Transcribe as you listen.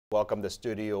Welcome to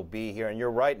Studio B here. And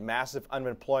you're right, massive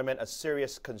unemployment, a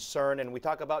serious concern. And we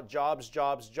talk about jobs,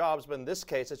 but in this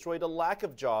case, it's really the lack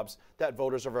of jobs that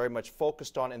voters are very much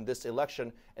focused on in this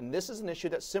election. And this is an issue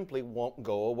that simply won't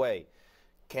go away.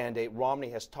 Candidate Romney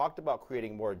has talked about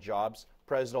creating more jobs.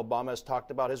 President Obama has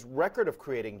talked about his record of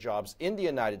creating jobs in the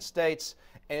United States.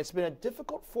 And it's been a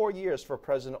difficult 4 years for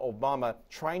President Obama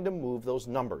trying to move those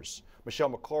numbers.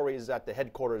 Michelle Makori is at the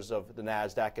headquarters of the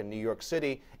NASDAQ in New York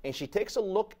City, and she takes a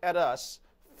look at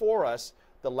for us,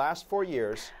 the last 4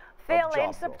 years. Phil,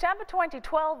 in September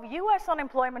 2012, U.S.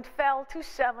 unemployment fell to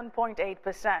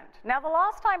 7.8%. Now, the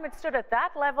last time it stood at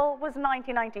that level was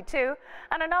 1992,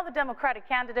 and another Democratic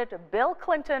candidate, Bill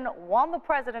Clinton, won the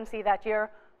presidency that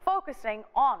year, focusing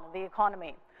on the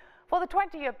economy. For the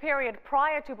 20-year period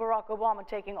prior to Barack Obama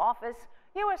taking office,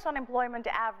 U.S. unemployment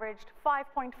averaged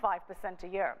 5.5% a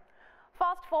year.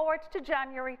 Fast forward to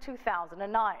January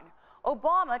 2009.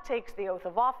 Obama takes the oath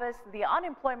of office. The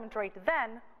unemployment rate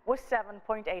then was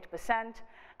 7.8%,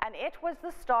 and it was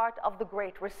the start of the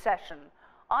Great Recession.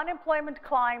 Unemployment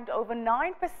climbed over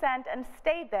 9% and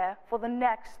stayed there for the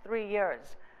next 3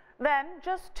 years. Then,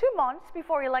 just 2 months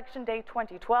before Election Day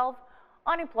 2012,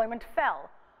 unemployment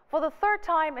fell. For the third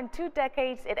time in 2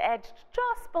 decades, it edged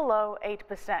just below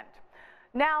 8%.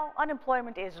 Now,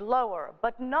 unemployment is lower,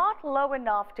 but not low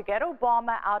enough to get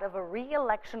Obama out of a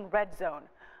re-election red zone.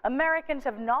 Americans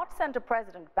have not sent a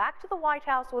president back to the White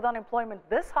House with unemployment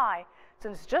this high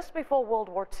since just before World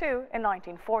War II in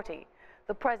 1940.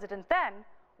 The president then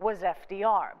was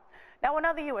FDR. Now,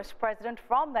 another U.S. president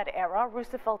from that era,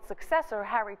 Roosevelt's successor,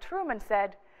 Harry Truman,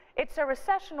 said, "It's a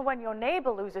recession when your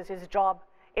neighbor loses his job.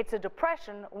 It's a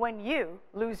depression when you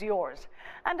lose yours."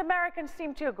 And Americans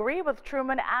seem to agree with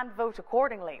Truman and vote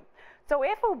accordingly. So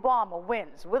if Obama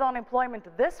wins with unemployment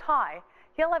this high,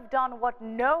 he'll have done what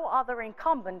no other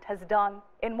incumbent has done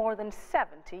in more than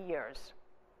 70 years.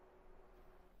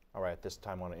 All right, at this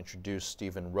time I want to introduce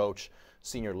Stephen Roach,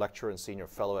 Senior Lecturer and Senior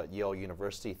Fellow at Yale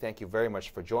University. Thank you very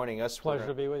much for joining us. Pleasure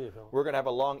to be with you, Phil. We're going to have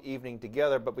a long evening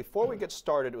together, but before we get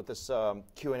started with this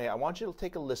Q&A, I want you to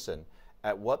take a listen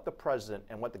at what the president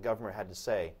and what the governor had to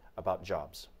say about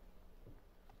jobs.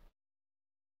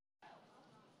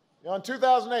 In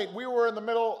 2008, we were in the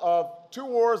middle of 2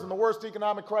 wars and the worst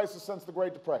economic crisis since the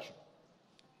Great Depression.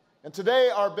 And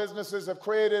today, our businesses have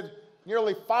created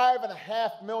nearly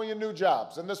 5.5 million new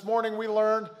jobs. And this morning, we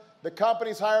learned that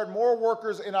companies hired more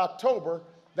workers in October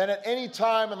than at any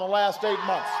time in the last 8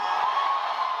 months.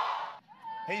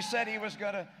 He said he was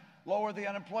going to lower the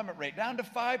unemployment rate down to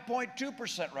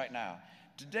 5.2% right now.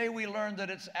 Today we learned that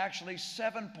it's actually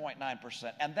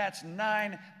 7.9%, and that's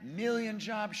 9 million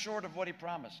jobs short of what he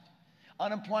promised.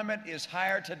 Unemployment is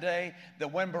higher today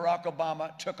than when Barack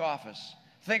Obama took office.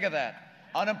 Think of that.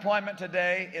 Unemployment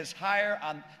today is higher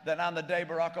than on the day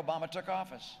Barack Obama took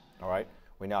office. All right.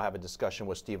 We now have a discussion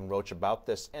with Stephen Roach about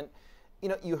this. And, you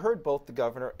know, you heard both the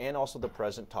governor and also the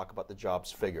president talk about the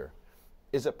jobs figure.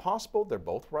 Is it possible they're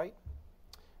both right?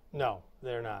 No,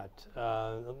 they're not.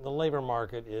 The labor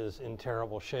market is in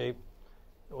terrible shape.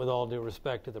 With all due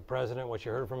respect to the president, what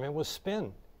you heard from him was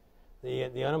spin.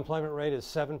 The unemployment rate is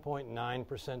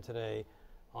 7.9% today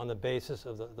on the basis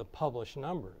of the published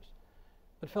numbers.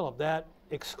 But Philip, that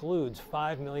excludes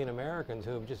 5 million Americans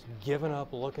who have just given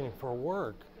up looking for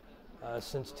work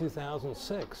since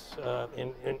 2006.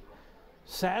 And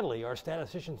sadly, our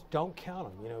statisticians don't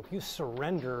count them. You know, if you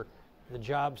surrender the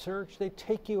job search, they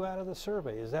take you out of the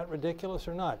survey. Is that ridiculous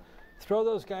or not? Throw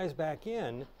those guys back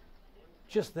in.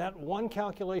 Just that one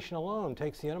calculation alone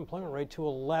takes the unemployment rate to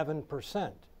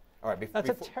 11%. All right, that's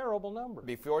a terrible number.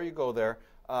 Before you go there,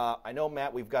 I know,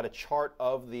 Matt, we've got a chart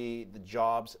of the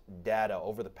jobs data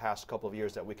over the past couple of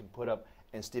years that we can put up,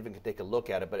 and Stephen can take a look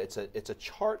at it. But it's a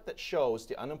chart that shows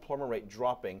the unemployment rate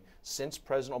dropping since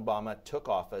President Obama took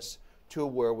office to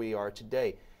where we are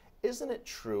today. Isn't it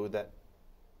true that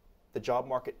the job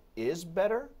market is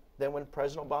better than when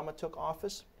President Obama took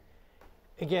office?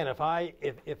 Again, if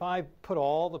I put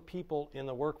all the people in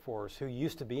the workforce who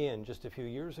used to be in just a few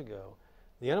years ago,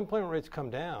 the unemployment rate's come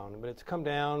down, but it's come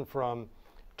down from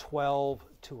 12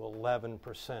 to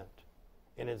 11%.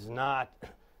 And it's not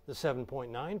the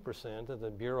 7.9% that the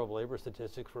Bureau of Labor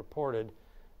Statistics reported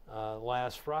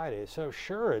last Friday. So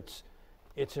sure,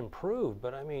 it's improved,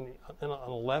 but I mean, an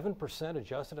 11%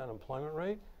 adjusted unemployment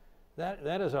rate,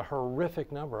 that is a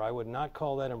horrific number. I would not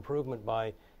call that improvement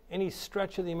by any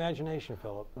stretch of the imagination,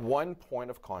 Philip. One point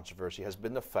of controversy has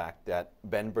been the fact that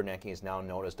Ben Bernanke is now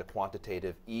known as the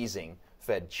quantitative easing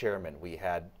Fed chairman. We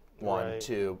had 1,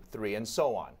 2, 3, and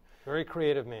so on. Very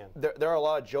creative man. There are a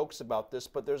lot of jokes about this,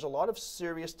 but there's a lot of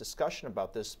serious discussion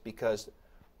about this because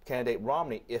Candidate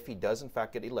Romney, if he does in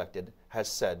fact get elected, has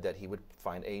said that he would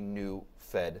find a new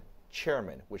Fed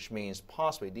chairman, which means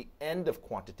possibly the end of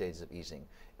quantitative easing.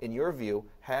 In your view,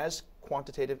 has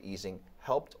quantitative easing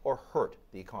helped or hurt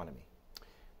the economy?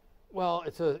 Well,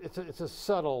 it's a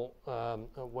subtle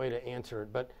way to answer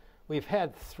it, but we've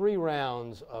had 3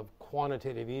 rounds of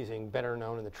quantitative easing, better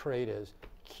known in the trade as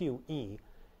QE.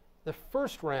 The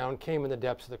first round came in the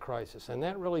depths of the crisis, and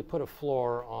that really put a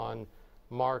floor on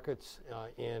markets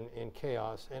in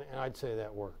chaos, and I'd say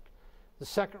that worked. The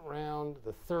second round,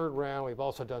 the third round, we've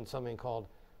also done something called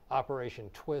Operation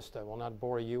Twist. I will not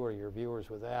bore you or your viewers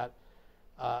with that.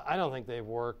 I don't think they've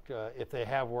worked. If they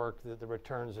have worked, the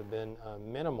returns have been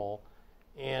minimal,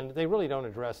 and they really don't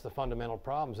address the fundamental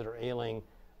problems that are ailing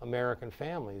American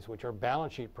families, which are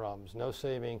balance sheet problems, no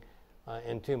saving,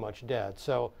 and too much debt.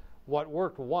 So what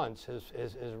worked once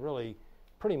has really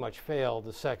pretty much failed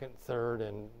the second, third,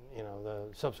 and the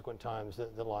subsequent times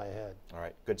that lie ahead. All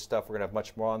right, good stuff. We're going to have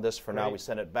much more on this. For now, we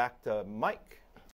send it back to Mike.